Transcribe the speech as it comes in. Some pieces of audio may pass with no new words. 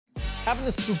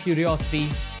Happiness through curiosity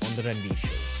on the Ranveer Show.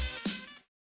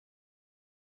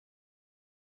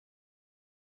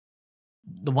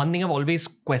 The one thing I've always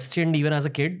questioned, even as a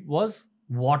kid, was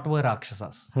what were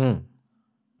Rakshasas?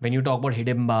 When you talk about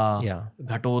Hidimba,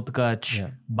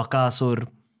 Ghatotkach, Bakasur,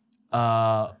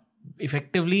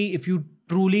 effectively, if you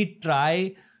truly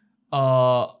try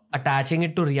attaching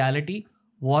it to reality,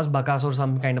 was Bakasur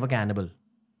some kind of a cannibal?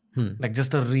 Like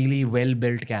just a really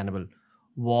well-built cannibal?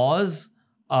 Was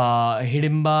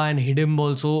Hidimba and Hidimb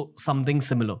also something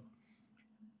similar?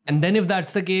 And then if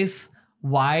that's the case,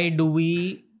 why do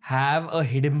we have a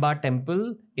Hidimba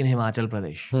temple in Himachal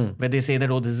Pradesh? Where they say that,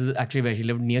 oh, this is actually where she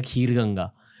lived, near Kheer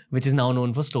Ganga, which is now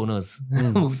known for stoners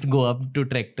who go up to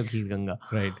trek to Kheer Ganga.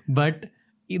 Right. But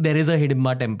there is a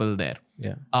Hidimba temple there.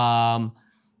 Yeah.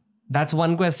 That's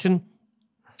one question.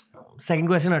 Second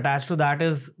question attached to that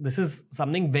is, this is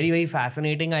something very, very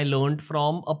fascinating I learned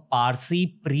from a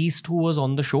Parsi priest who was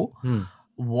on the show.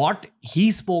 What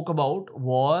he spoke about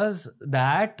was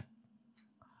that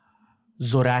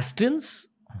Zoroastrians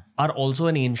are also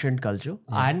an ancient culture.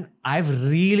 And I've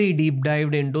really deep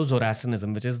dived into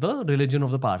Zoroastrianism, which is the religion of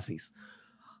the Parsis.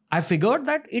 I figured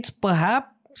that it's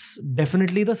perhaps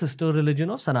definitely the sister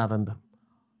religion of Sanatana Dharma.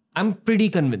 I'm pretty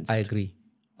convinced. I agree.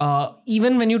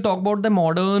 Even when you talk about the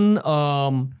modern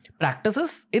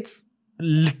practices, it's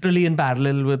literally in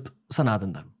parallel with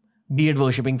Sanatana Dharma. Be it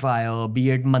worshipping fire,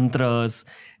 be it mantras,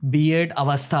 be it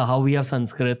avastha, how we have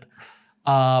Sanskrit.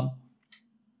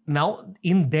 Now,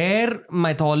 in their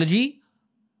mythology,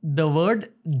 the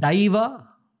word daiva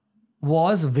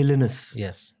was villainous.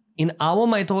 Yes. In our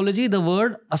mythology, the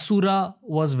word asura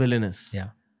was villainous. Yeah.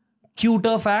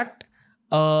 Cuter fact,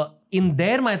 in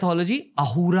their mythology,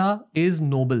 Ahura is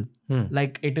noble.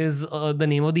 Like it is the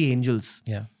name of the angels.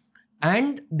 Yeah.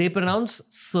 And they pronounce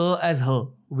Sa as her.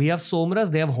 We have Somras,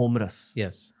 they have Homras.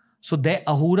 Yes. So their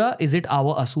Ahura, is it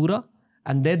our Asura?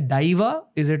 And their Daiva,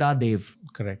 is it our Dev?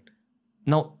 Correct.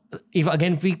 Now,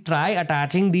 if we try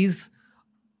attaching these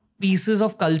pieces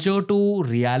of culture to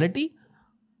reality,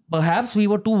 perhaps we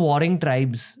were two warring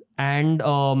tribes. And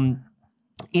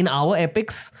in our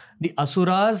epics, the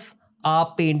Asuras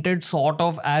are painted sort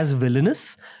of as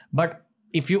villainous. But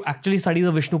if you actually study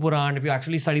the Vishnu Puran, if you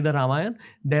actually study the Ramayana,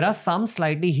 there are some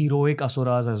slightly heroic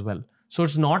Asuras as well. So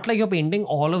it's not like you're painting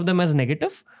all of them as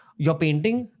negative. You're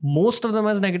painting most of them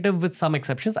as negative with some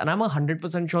exceptions. And I'm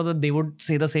 100% sure that they would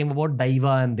say the same about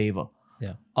Daiva and Deva.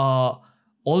 Yeah.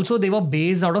 Also, they were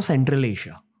based out of Central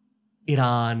Asia.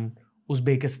 Iran,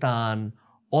 Uzbekistan,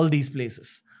 all these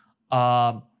places.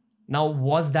 Now,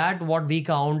 was that what we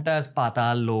count as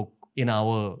Patal Lok in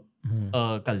our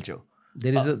culture?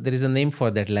 There is a name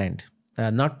for that land.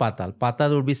 Not Patal.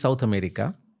 Patal would be South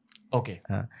America. Okay.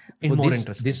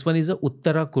 Interesting. This one is a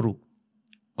Uttara Kuru.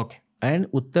 Okay. And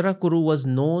Uttara Kuru was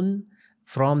known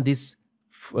from this,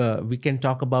 we can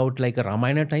talk about like a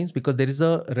Ramayana times, because there is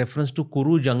a reference to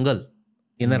Kuru jungle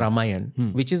in a Ramayana,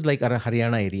 which is like a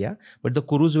Haryana area. But the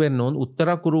Kurus were known.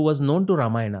 Uttara Kuru was known to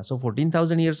Ramayana. So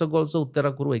 14,000 years ago also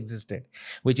Uttara Kuru existed,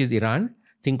 which is Iran.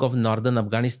 Think of northern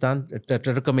Afghanistan,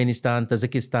 Turkmenistan,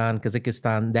 Tajikistan,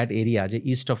 Kazakhstan, that area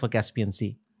east of a Caspian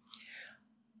Sea.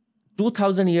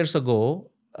 2,000 years ago,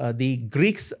 the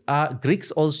Greeks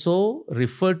also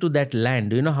refer to that land.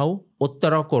 Do you know how?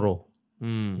 Uttara Kuru.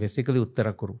 Basically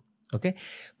Uttara Kuru. Okay.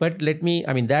 But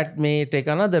that may take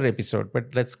another episode, but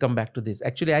let's come back to this.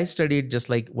 Actually, I studied, just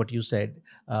like what you said,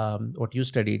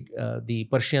 the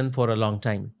Persian for a long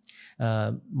time.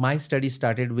 My study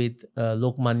started with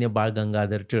Lokmanya Bal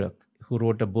Gangadhar Tilak, who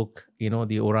wrote a book,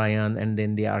 the Orion and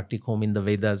then the Arctic home in the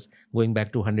Vedas, going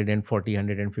back to 140,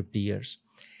 150 years.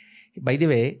 By the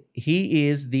way, he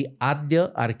is the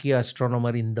Adya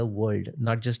archaeoastronomer in the world,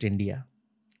 not just India.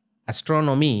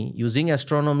 Using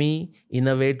astronomy in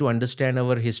a way to understand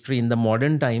our history in the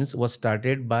modern times was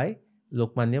started by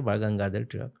Lokmanya Bal Gangadhar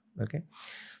Tilak. Okay.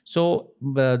 So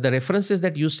the references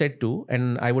that you said to,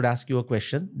 and I would ask you a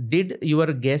question, did your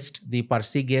guest, the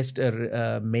Parsi guest,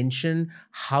 mention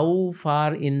how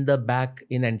far in the back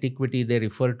in antiquity they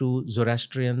refer to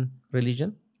Zoroastrian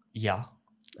religion? Yeah.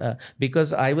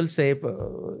 Because I will say,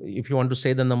 if you want to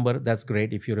say the number, that's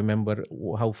great. If you remember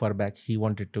how far back he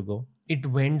wanted to go. It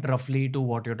went roughly to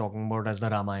what you're talking about as the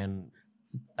Ramayana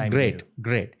time period.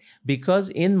 Great. Because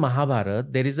in Mahabharata,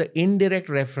 there is an indirect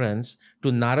reference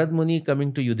to Narad Muni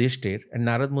coming to Yudhishthir, and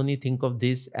Narad Muni think of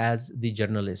this as the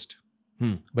journalist,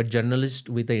 but journalist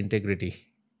with the integrity.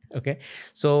 Okay.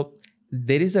 So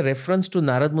there is a reference to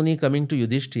Narad Muni coming to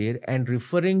Yudhishthir and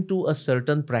referring to a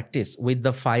certain practice with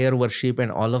the fire worship and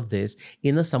all of this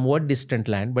in a somewhat distant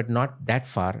land, but not that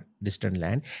far distant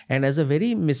land. And as a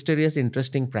very mysterious,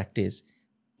 interesting practice,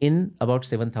 in about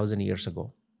 7,000 years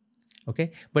ago.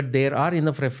 Okay, but there are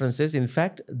enough references. In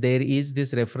fact, there is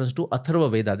this reference to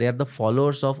Atharva Veda. They are the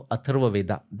followers of Atharva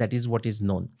Veda. That is what is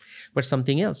known. But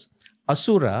something else,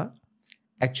 Asura,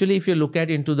 actually, if you look at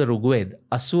into the Rigveda,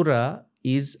 Asura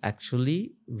is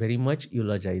actually very much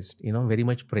eulogized, very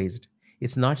much praised.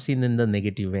 It's not seen in the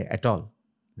negative way at all.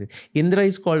 Indra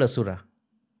is called Asura,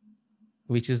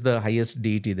 which is the highest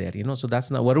deity there, so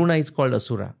that's now Varuna is called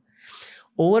Asura.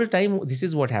 Over time, this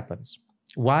is what happens.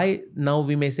 Why now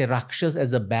we may say Rakshas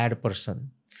as a bad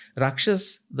person?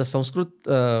 Rakshas, the Sanskrit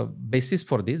basis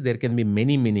for this, there can be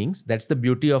many meanings. That's the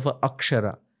beauty of a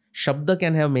Akshara. Shabda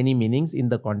can have many meanings in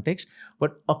the context,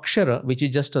 but Akshara, which is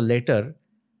just a letter,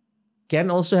 can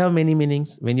also have many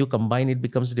meanings. When you combine, it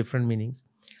becomes different meanings.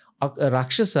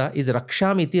 Rakshasa is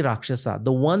Rakshamiti Rakshasa,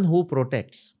 the one who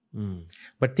protects.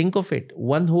 But think of it,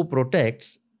 one who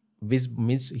protects, which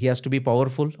means he has to be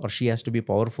powerful or she has to be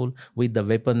powerful with the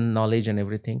weapon, knowledge and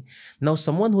everything. Now,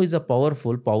 someone who is a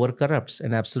powerful, power corrupts,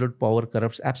 and absolute power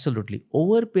corrupts absolutely.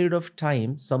 Over a period of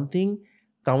time, something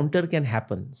counter can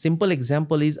happen. Simple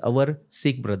example is our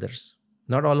Sikh brothers.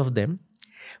 Not all of them,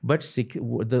 but Sikh,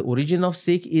 the origin of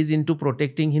Sikh is into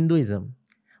protecting Hinduism.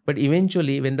 But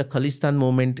eventually, when the Khalistan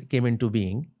movement came into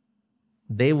being,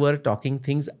 they were talking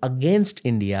things against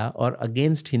India or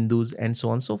against Hindus and so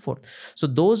on and so forth. So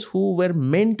those who were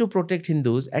meant to protect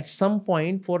Hindus at some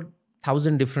point for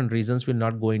 1,000 different reasons, we'll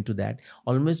not go into that,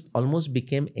 almost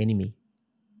became enemy.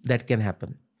 That can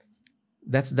happen.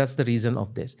 That's the reason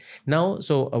of this. Now,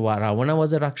 so Ravana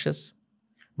was a Rakshas,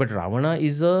 but Ravana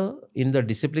is in the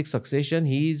disciplic succession,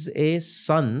 he is a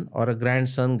son or a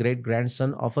grandson,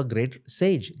 great-grandson of a great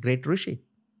sage, great rishi.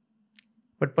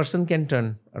 But person can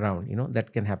turn around,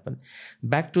 that can happen.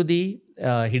 Back to the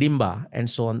Hidimba and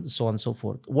so on, so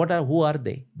forth. Who are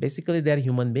they? Basically, they are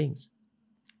human beings.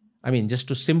 I mean, just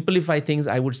to simplify things,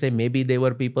 I would say maybe they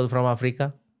were people from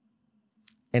Africa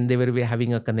and they were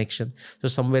having a connection. So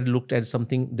somewhere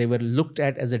they were looked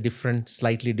at as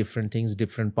slightly different things,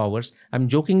 different powers. I'm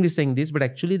jokingly saying this, but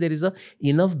actually there is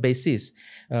enough basis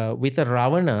with a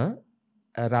Ravana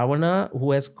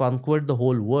who has conquered the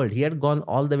whole world. He had gone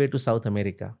all the way to South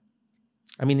America.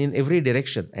 I mean, in every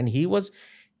direction. And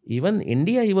even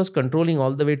India, he was controlling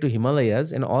all the way to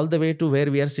Himalayas and all the way to where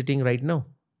we are sitting right now.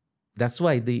 That's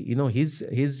why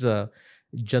his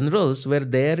generals were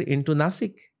there into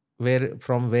Nasik,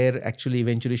 where actually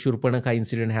eventually Shurpanakha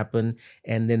incident happened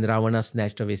and then Ravana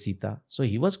snatched away Sita. So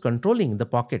he was controlling the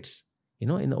pockets.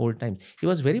 In the old times, he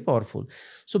was very powerful.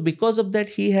 So because of that,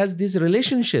 he has these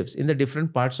relationships in the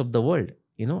different parts of the world,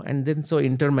 and then so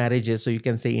intermarriages. So you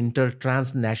can say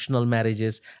transnational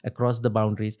marriages across the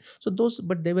boundaries. So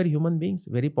but they were human beings,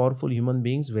 very powerful human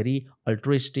beings, very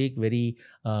altruistic, very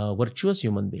virtuous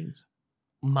human beings.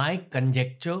 My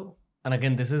conjecture, and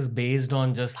again, this is based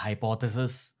on just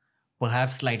hypothesis,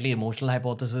 perhaps slightly emotional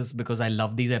hypothesis, because I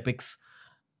love these epics,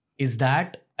 is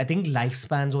that I think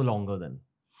lifespans were longer then.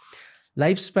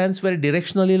 Lifespans were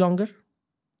directionally longer,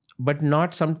 but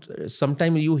not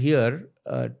sometimes you hear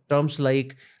terms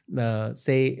like,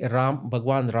 say,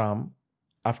 Bhagwan Ram,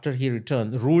 after he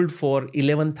returned, ruled for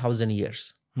 11,000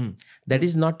 years. That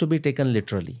is not to be taken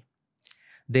literally.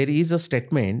 There is a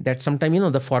statement that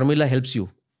sometimes, the formula helps you.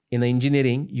 In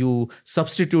engineering, you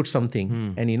substitute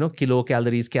something and,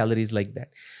 kilocalories like that.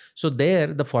 So there,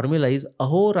 the formula is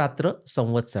Ahoratra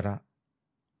Samvatsara.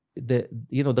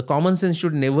 The common sense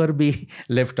should never be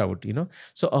left out,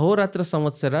 So Ahoratra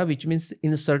Samvatsara, which means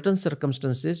in certain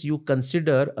circumstances, you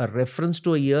consider a reference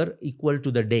to a year equal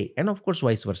to the day. And of course,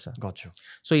 vice versa. Gotcha.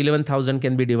 So 11,000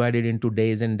 can be divided into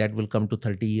days and that will come to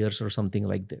 30 years or something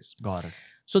like this. Got it.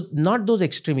 So not those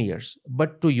extreme years,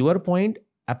 but to your point,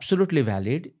 absolutely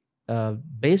valid.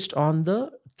 Based on the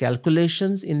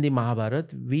calculations in the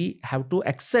Mahabharata, we have to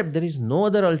accept, there is no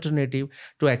other alternative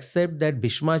to accept that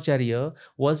Bhishmacharya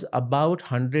was about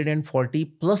 140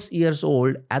 plus years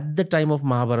old at the time of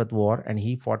Mahabharata war and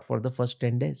he fought for the first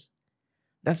 10 days.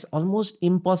 That's almost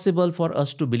impossible for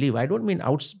us to believe. I don't mean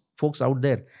folks out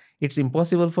there. It's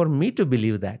impossible for me to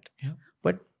believe that. Yeah.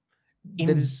 But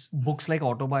there is books like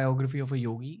Autobiography of a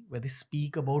Yogi, where they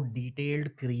speak about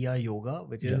detailed Kriya Yoga,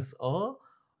 which is a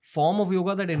form of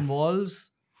yoga that involves,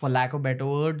 for lack of better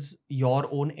words, your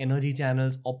own energy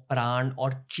channels or pran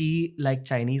or chi, like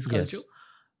Chinese culture. Yes.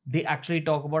 They actually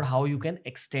talk about how you can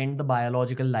extend the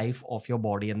biological life of your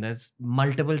body. And there's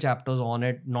multiple chapters on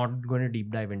it. Not going to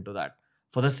deep dive into that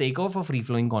for the sake of a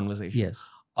free-flowing conversation. Yes.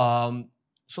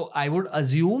 So I would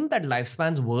assume that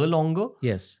lifespans were longer.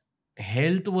 Yes.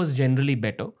 Health was generally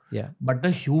better. Yeah. But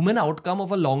the human outcome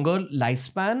of a longer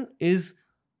lifespan is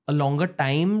a longer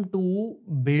time to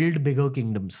build bigger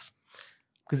kingdoms.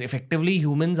 Because effectively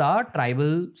humans are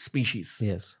tribal species.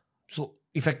 Yes. So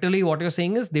effectively what you're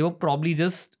saying is they were probably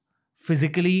just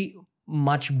physically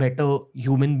much better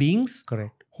human beings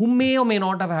Correct. who may or may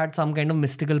not have had some kind of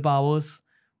mystical powers,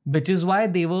 which is why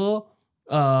they were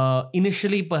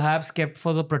initially perhaps kept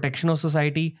for the protection of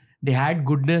society. They had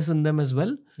goodness in them as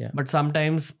well, Yeah. but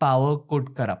sometimes power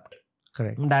could corrupt.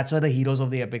 Correct. And that's why the heroes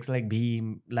of the epics like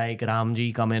Bhim, like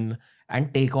Ramji come in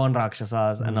and take on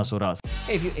Rakshasas and Asuras.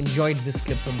 If you enjoyed this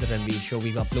clip from the Ranveer Show,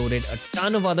 we've uploaded a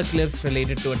ton of other clips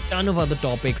related to a ton of other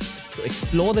topics. So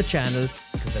explore the channel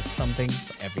because there's something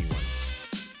for everyone.